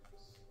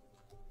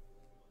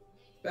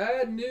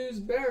 Bad News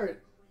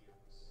Barrett.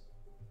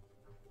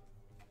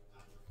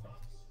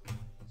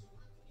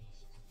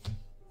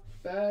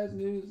 Bad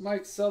News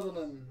Mike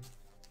Sutherland.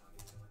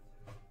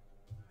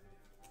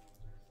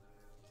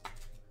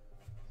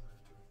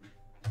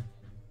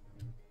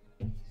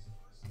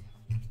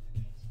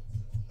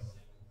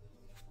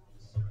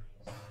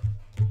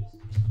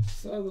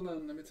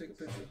 Sutherland, let me take a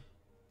picture.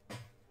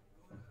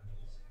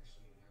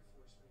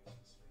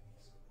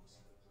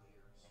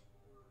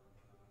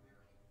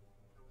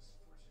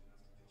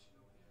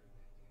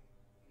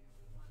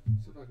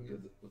 See if I can get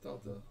it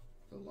without the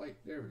light.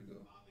 There we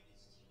go.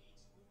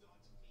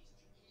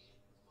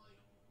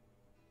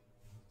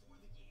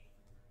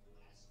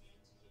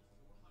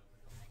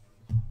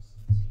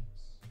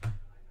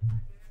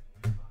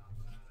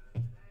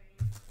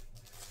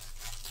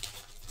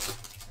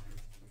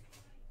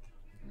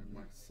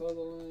 Mike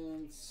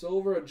Sutherland.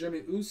 Silver,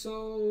 Jimmy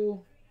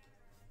Uso.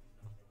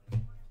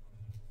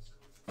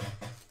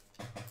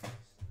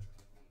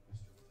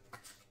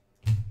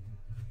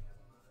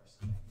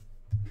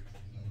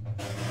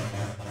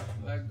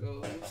 That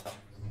goes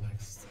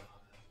next.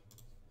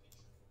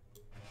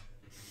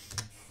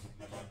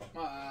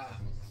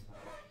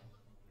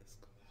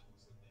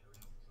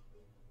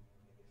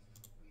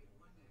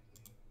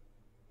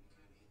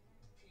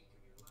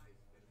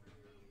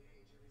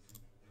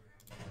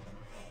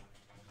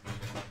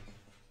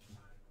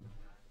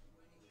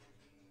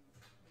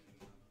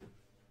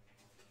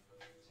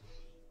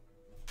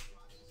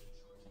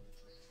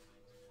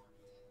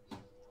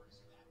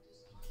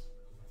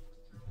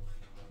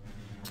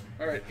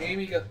 All right,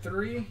 Amy got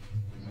 3.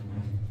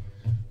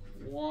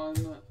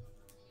 1,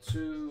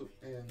 2,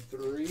 and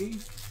 3.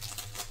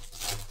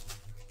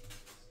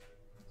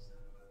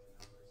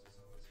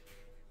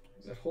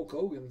 That Hulk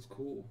Hogan's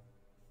cool.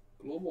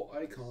 Global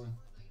icon.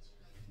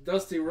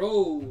 Dusty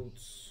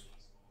Rhodes.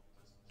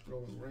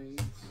 Roman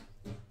Reigns.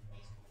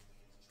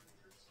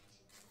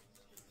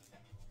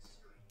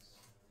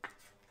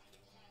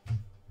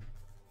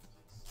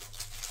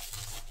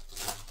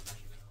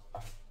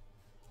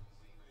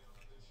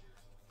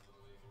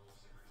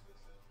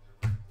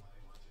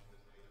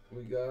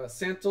 We got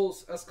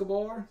Santos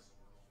Escobar.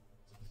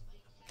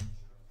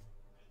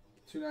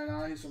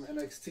 $2.99. He's from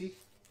NXT.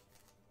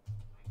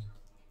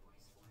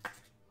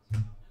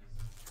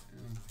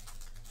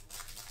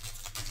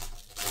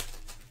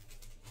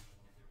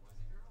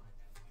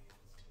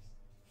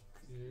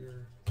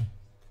 Here.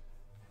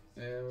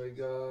 And we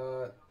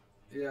got,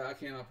 yeah, I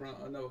cannot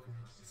pronounce. I know.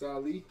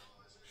 Zali,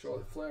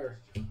 Charlotte Flair.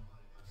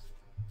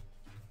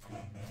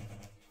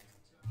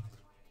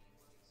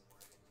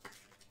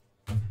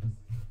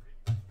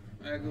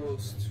 That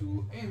goes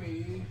to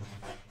Amy.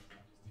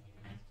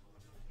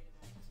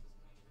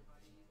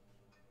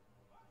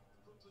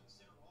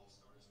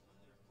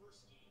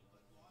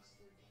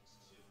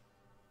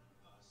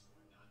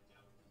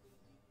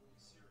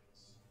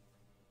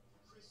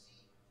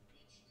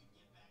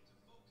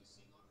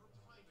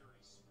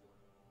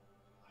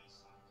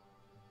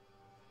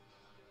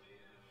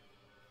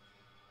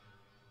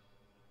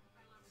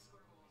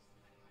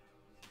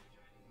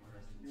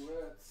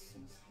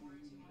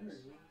 There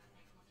you go.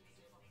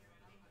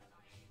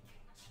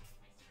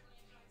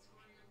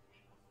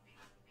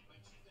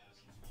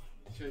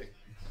 Okay.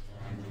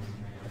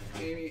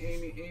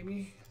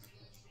 Amy.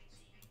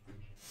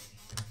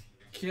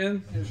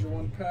 Ken, here's your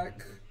 1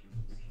 pack.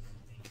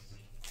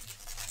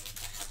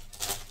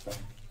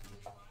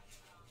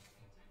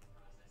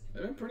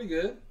 They've been pretty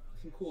good.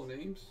 Some cool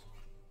names.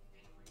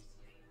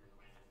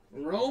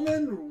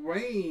 Roman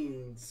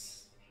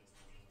Reigns.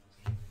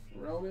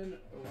 Roman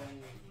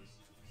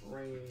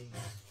Reigns.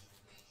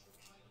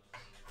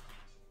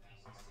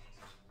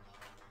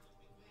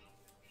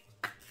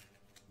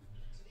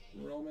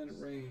 Roman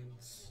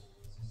Reigns.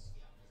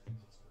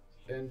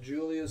 And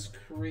Julius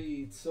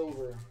Creed,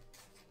 silver.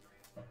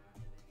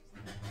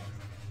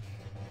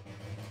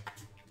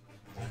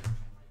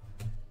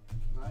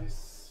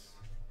 Nice.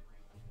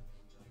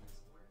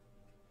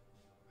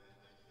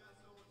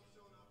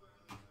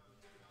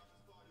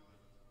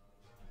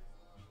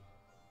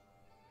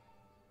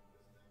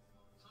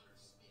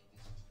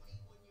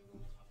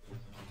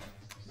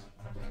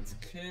 That's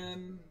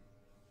Ken.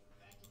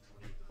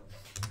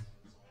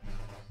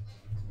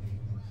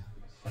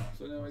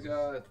 So then we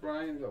got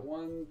Brian, got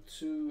 1,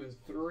 2, and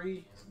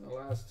 3. The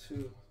last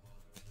 2.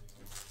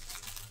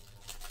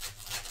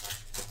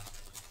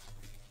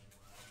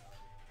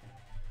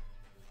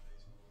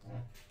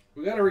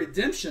 We got a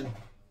redemption.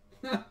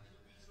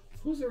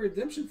 Who's the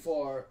redemption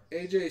for?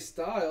 AJ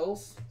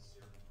Styles.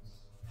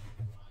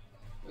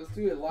 Let's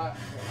do it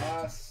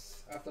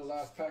after the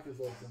last pack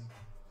is open.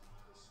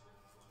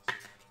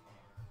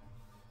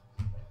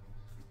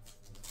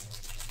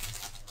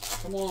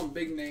 Come on,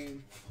 big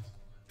name.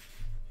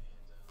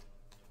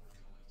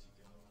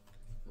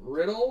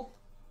 Riddle,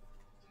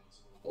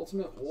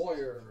 Ultimate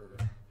Warrior.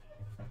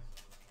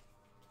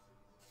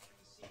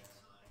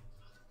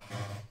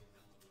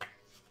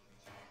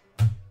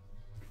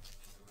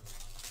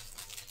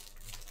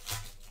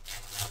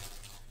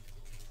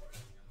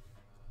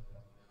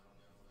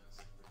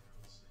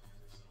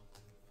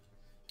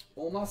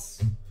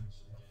 Thomas.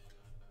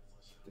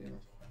 Damn.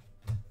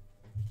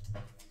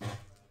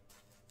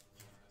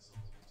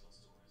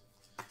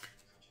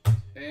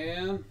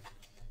 And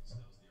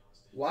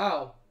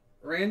wow,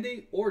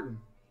 Randy Orton.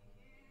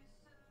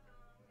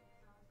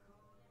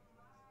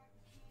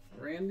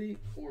 Randy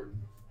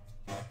Orton.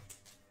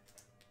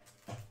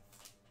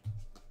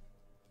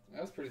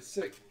 That's pretty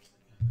sick.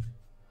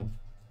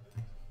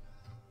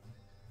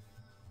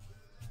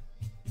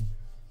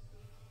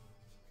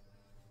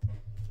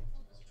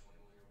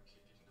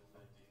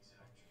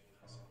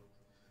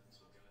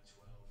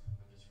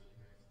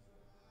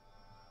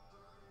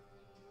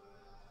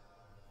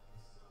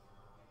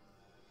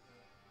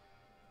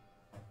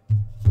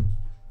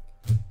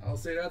 I'll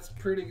say that's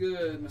pretty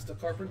good, Mr.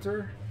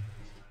 Carpenter.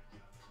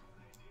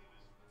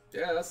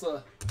 Yeah, that's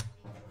a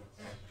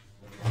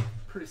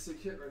pretty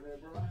sick hit right there,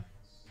 bro.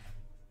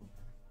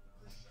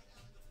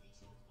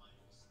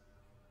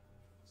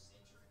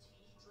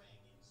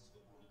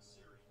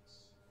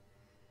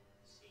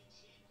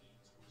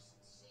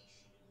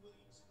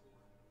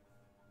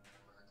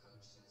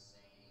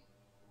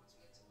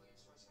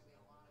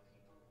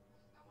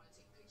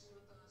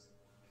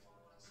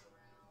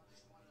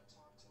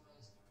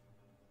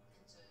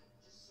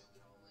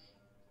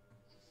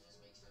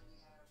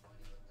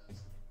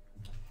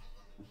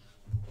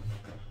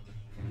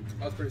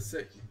 That was pretty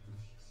sick.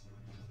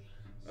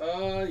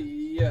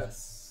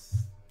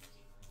 Yes.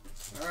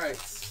 Alright.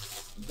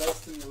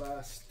 Dustin, the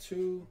last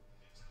two.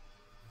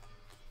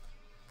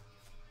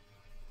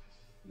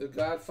 The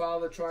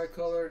Godfather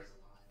tricolor.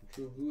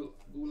 Drew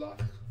Gulak.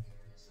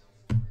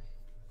 And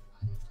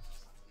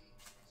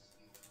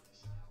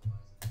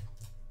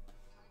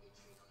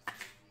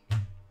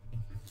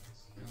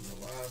the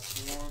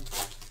last one.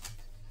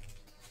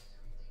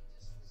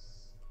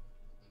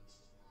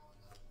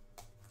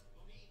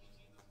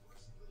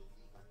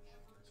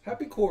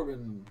 Happy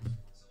Corbin.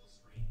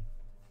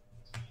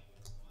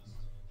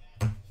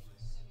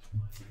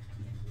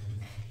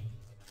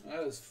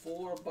 That is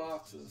 4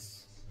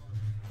 boxes.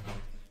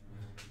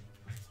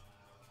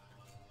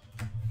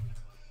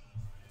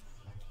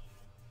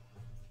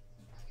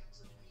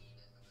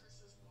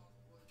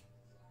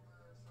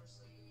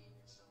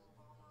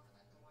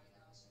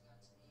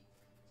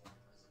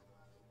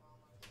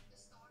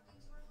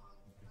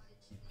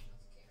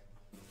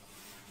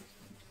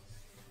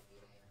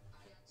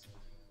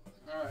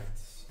 Alright.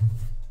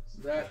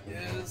 That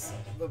is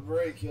the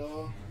break,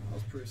 y'all. That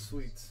was pretty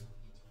sweet.